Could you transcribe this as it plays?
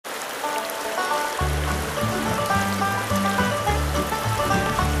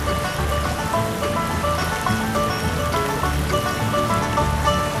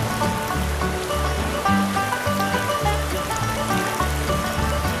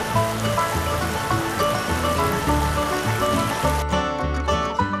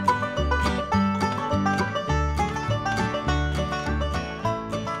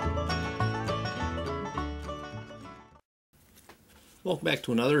Welcome back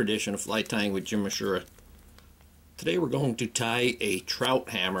to another edition of Fly Tying with Jim Misiura. Today we're going to tie a trout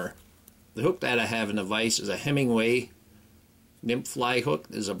hammer. The hook that I have in the vise is a Hemingway Nymph fly hook.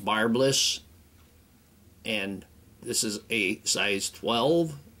 This is a barbless, and this is a size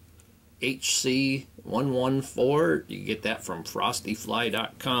 12 HC 114. You can get that from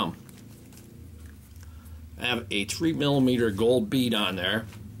frostyfly.com. I have a 3mm gold bead on there.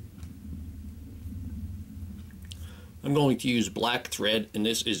 I'm going to use black thread, and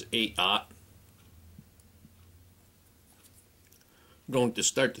this is 8/0. I'm going to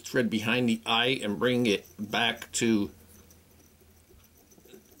start the thread behind the eye and bring it back to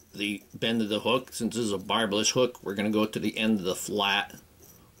the bend of the hook. Since this is a barbless hook, we're going to go to the end of the flat,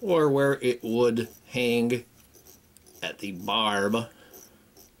 or where it would hang at the barb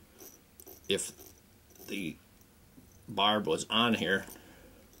if the barb was on here.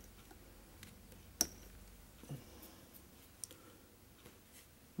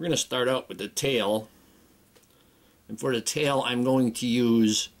 We're going to start out with the tail, and for the tail I'm going to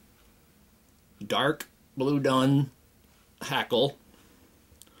use dark blue dun hackle.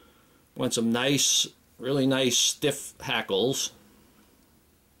 Want some nice, really nice stiff hackles,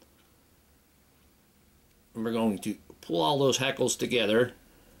 and we're going to pull all those hackles together.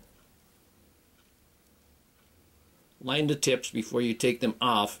 Line the tips before you take them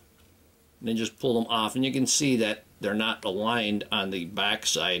off, and then just pull them off, and you can see that they're not aligned on the back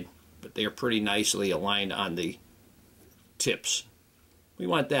side, but they're pretty nicely aligned on the tips. We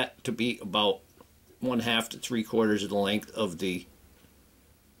want that to be about 1/2 to 3/4 of the length of the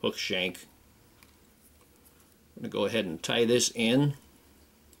hook shank. I'm going to go ahead and tie this in.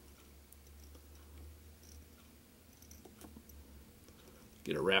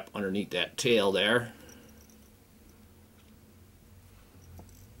 Get a wrap underneath that tail there.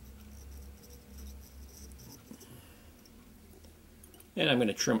 And I'm going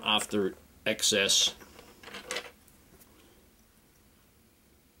to trim off the excess.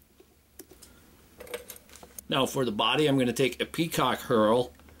 Now for the body, I'm going to take a Peacock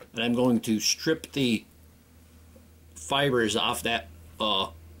Herl, and I'm going to strip the fibers off that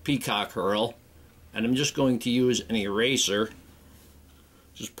Peacock Herl, and I'm just going to use an eraser.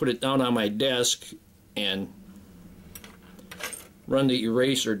 Just put it down on my desk and run the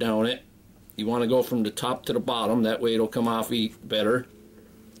eraser down it. You want to go from the top to the bottom, that way it'll come off better.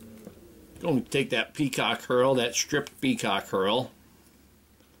 I'm going to take that Peacock Herl, that stripped Peacock Herl.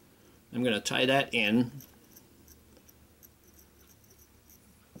 I'm going to tie that in.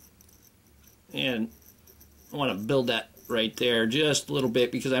 And I want to build that right there just a little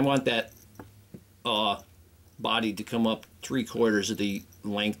bit, because I want that body to come up 3/4 of the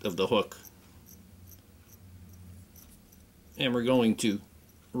length of the hook. And we're going to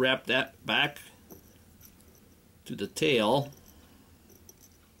wrap that back to the tail,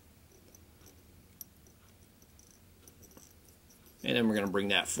 and then we're going to bring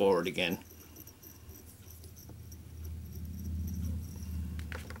that forward again.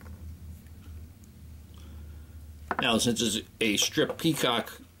 Now, since it's a strip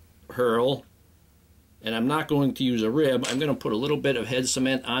Peacock Herl, and I'm not going to use a rib, I'm going to put a little bit of head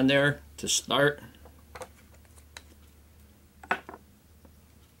cement on there to start.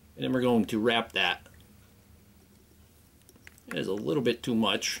 And then we're going to wrap that. It's a little bit too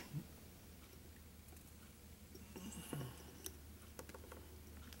much.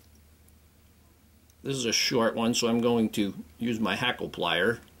 This is a short one, so I'm going to use my hackle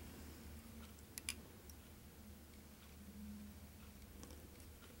plier.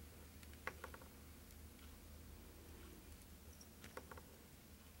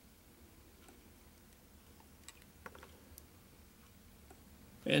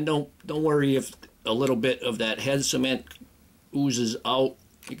 And don't worry if a little bit of that head cement oozes out.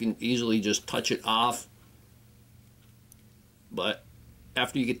 You can easily just touch it off. But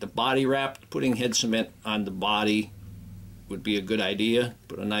after you get the body wrapped, putting head cement on the body would be a good idea.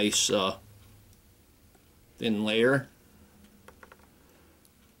 Put a nice thin layer.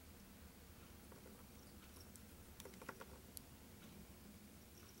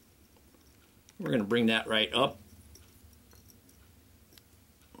 We're going to bring that right up.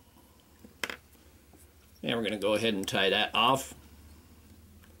 And we're going to go ahead and tie that off.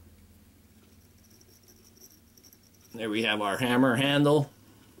 There we have our hammer handle.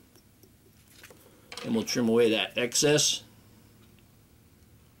 And we'll trim away that excess.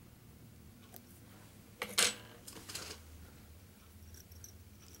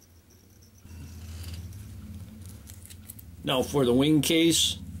 Now for the wing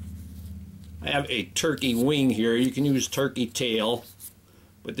case, I have a turkey wing here. You can use turkey tail,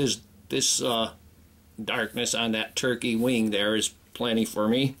 but this darkness on that turkey wing there is plenty for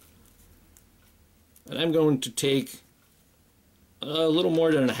me. And I'm going to take a little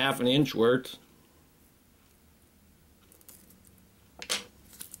more than a half an inch worth.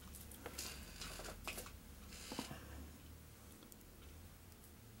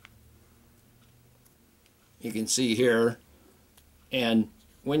 You can see here, and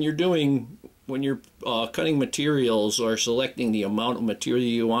when you're cutting materials or selecting the amount of material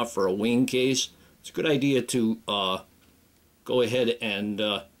you want for a wing case, it's a good idea to go ahead and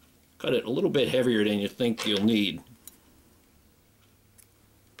cut it a little bit heavier than you think you'll need.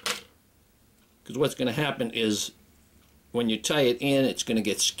 Because what's going to happen is when you tie it in, it's going to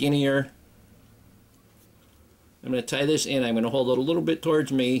get skinnier. I'm going to tie this in. I'm going to hold it a little bit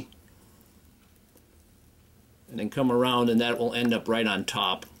towards me and then come around, and that will end up right on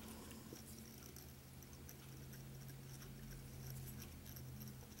top.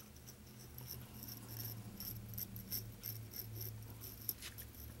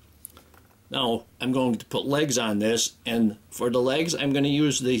 Now I'm going to put legs on this, and for the legs I'm going to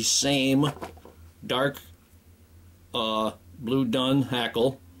use the same dark blue dun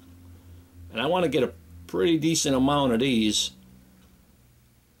Hackle, and I want to get a pretty decent amount of these.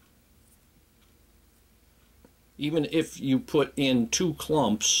 Even if you put in 2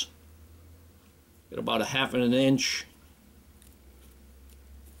 clumps, get about a half an inch,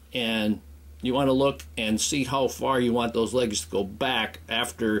 and you want to look and see how far you want those legs to go back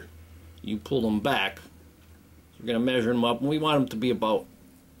after you pull them back. So we're going to measure them up, and we want them to be about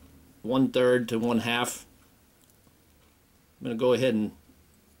 1/3 to 1/2. I'm going to go ahead and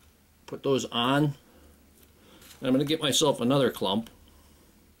put those on. And I'm going to get myself another clump.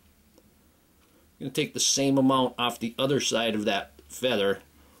 I'm going to take the same amount off the other side of that feather.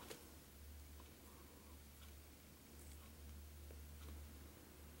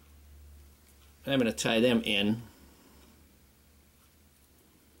 And I'm going to tie them in.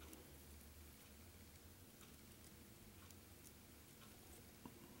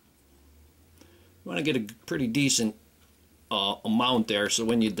 You want to get a pretty decent amount there, so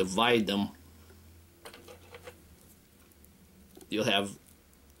when you divide them,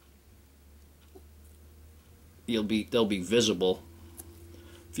 they'll be visible.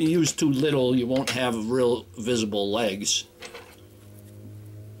 If you use too little, you won't have real visible legs.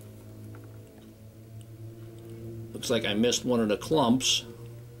 Looks like I missed one of the clumps.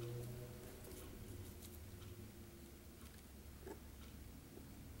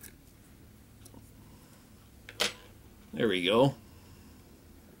 There we go.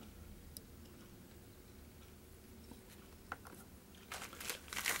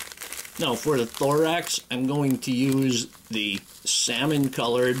 Now for the thorax, I'm going to use the salmon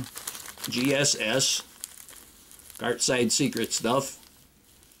colored GSS, Gartside Secret Stuff,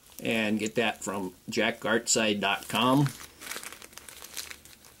 and get that from jackgartside.com.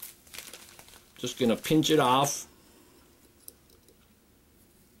 Just going to pinch it off,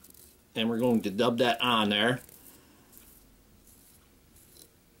 and we're going to dub that on there.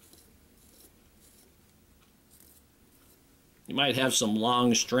 You might have some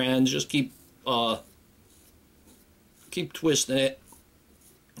long strands. Just keep twisting it,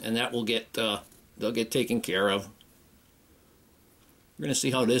 and that will get they'll get taken care of. We're going to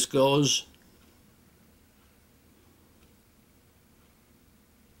see how this goes.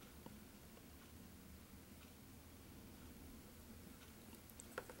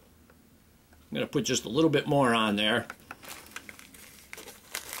 I'm going to put just a little bit more on there.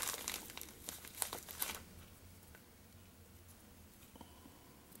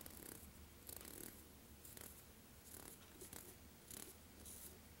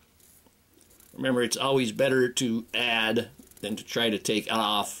 Remember, it's always better to add than to try to take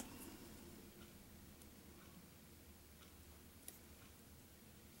off.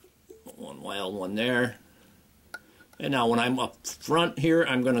 One wild one there. And now when I'm up front here,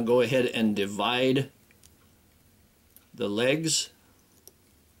 I'm going to go ahead and divide the legs.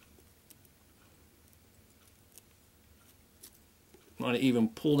 I want to even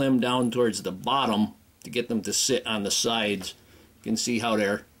pull them down towards the bottom to get them to sit on the sides. You can see how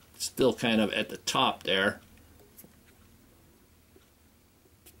they're still kind of at the top there.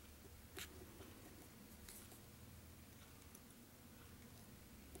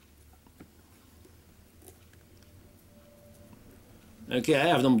 Okay, I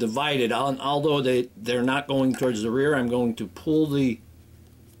have them divided. Although they're not going towards the rear, I'm going to pull the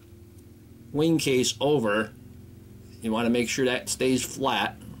wing case over. You want to make sure that stays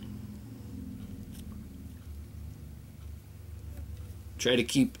flat. Try to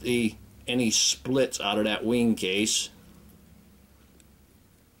keep any splits out of that wing case.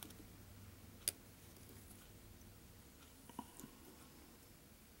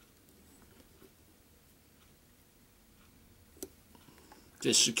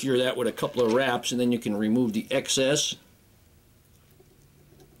 Just secure that with a couple of wraps, and then you can remove the excess.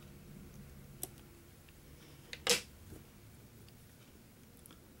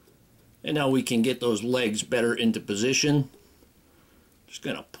 And now we can get those legs better into position. Just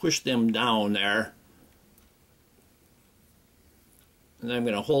going to push them down there. And then I'm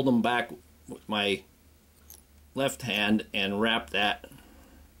going to hold them back with my left hand and wrap that.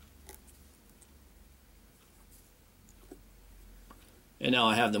 And now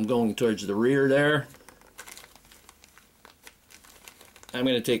I have them going towards the rear there. I'm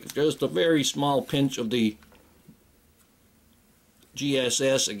going to take just a very small pinch of the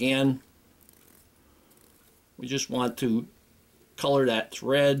GSS again. We just want to color that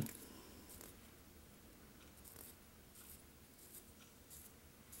thread.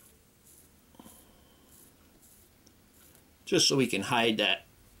 Just so we can hide that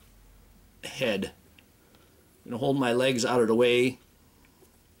head. I'm going to hold my legs out of the way.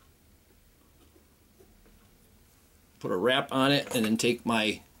 Put a wrap on it and then take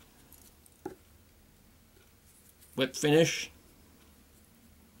my whip finish.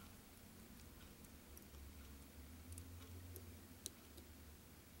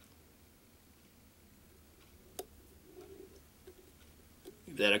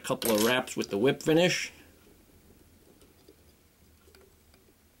 Give that a couple of wraps with the whip finish.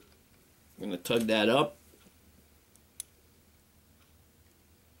 I'm going to tug that up.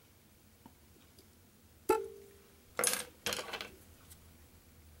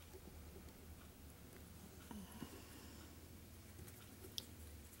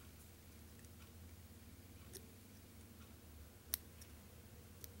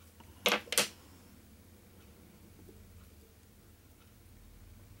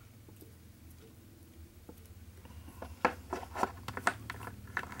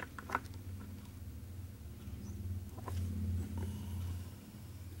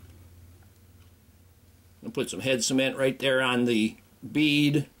 Put some head cement right there on the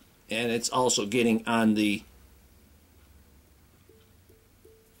bead, and it's also getting on the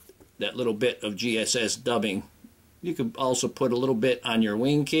that little bit of GSS dubbing. You could also put a little bit on your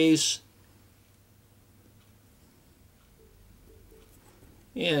wing case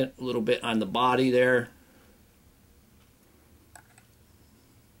and a little bit on the body there.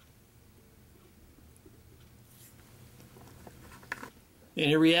 And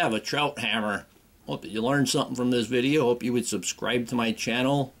here we have a trout hammer. Hope that you learned something from this video. Hope you would subscribe to my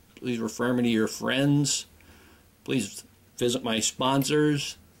channel. Please refer me to your friends. Please visit my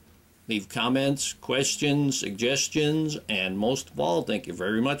sponsors. Leave comments, questions, suggestions, and most of all, thank you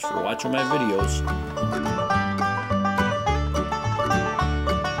very much for watching my videos.